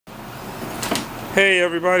Hey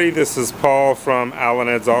everybody, this is Paul from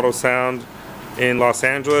ALPINE Autosound in Los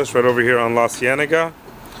Angeles, right over here on La Cienega.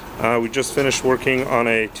 We just finished working on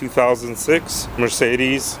a 2006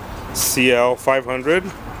 Mercedes CL500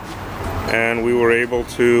 and we were able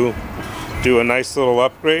to do a nice little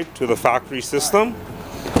upgrade to the factory system.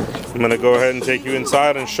 I'm going to go ahead and take you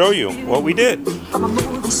inside and show you what we did.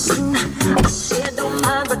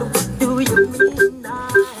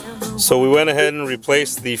 So we went ahead and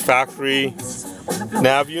replaced the factory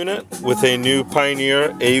nav unit with a new Pioneer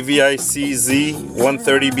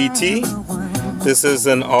Avic-z130bt. This is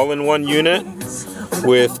an all-in-one unit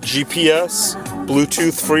with GPS,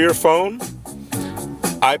 Bluetooth for your phone,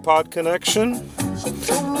 iPod connection,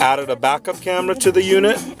 added a backup camera to the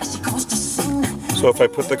unit. So if I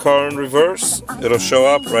put the car in reverse, it'll show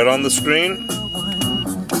up right on the screen.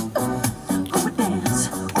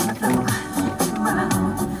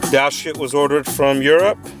 Dash kit was ordered from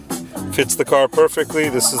Europe. Fits the car perfectly.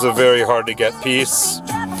 This is a very hard to get piece.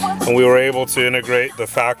 And we were able to integrate the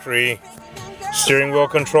factory steering wheel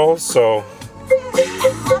controls. So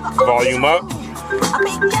volume up,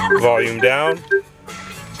 volume down,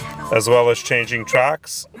 as well as changing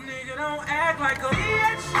tracks.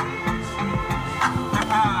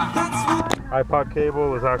 iPod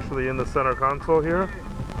cable is actually in the center console here.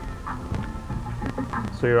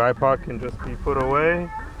 So your iPod can just be put away,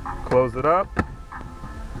 close it up.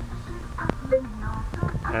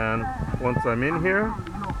 And once I'm in here,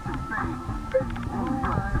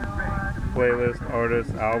 playlist,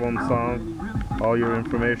 artist, album, song, all your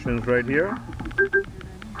information's right here.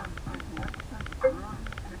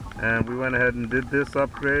 And we went ahead and did this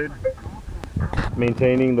upgrade,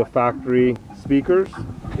 maintaining the factory speakers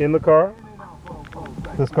in the car.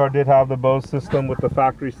 This car did have the Bose system with the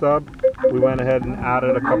factory sub. We went ahead and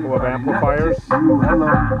added a couple of amplifiers.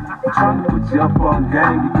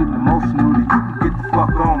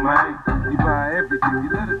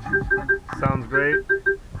 Sounds great.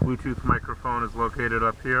 Bluetooth microphone is located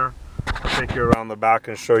up here. I'll take you around the back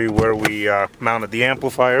and show you where we mounted the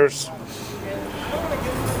amplifiers.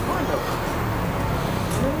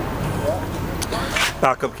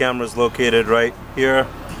 Backup camera is located right here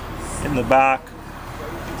in the back.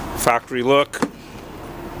 Factory look.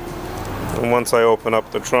 And once I open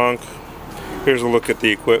up the trunk, here's a look at the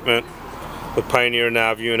equipment. The Pioneer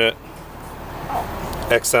nav unit,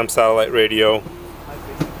 XM satellite radio,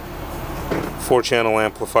 4-channel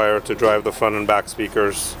amplifier to drive the front and back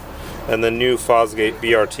speakers, and the new FOSGATE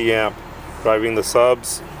BRT amp driving the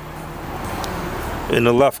subs. In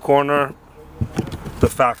the left corner, the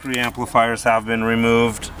factory amplifiers have been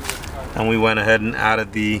removed, and we went ahead and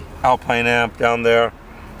added the ALPINE amp down there,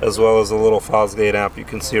 as well as a little FOSGATE amp you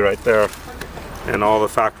can see right there. And all the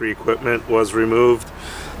factory equipment was removed.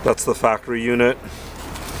 That's the factory unit,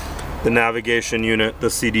 the navigation unit, the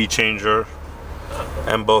CD changer,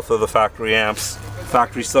 and both of the factory amps.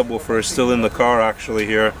 Factory subwoofer is still in the car actually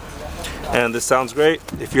here. And this sounds great.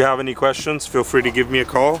 If you have any questions, feel free to give me a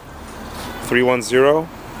call.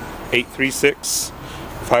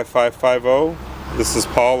 310-836-5550. This is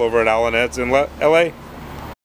Paul over at ALPINE in LA.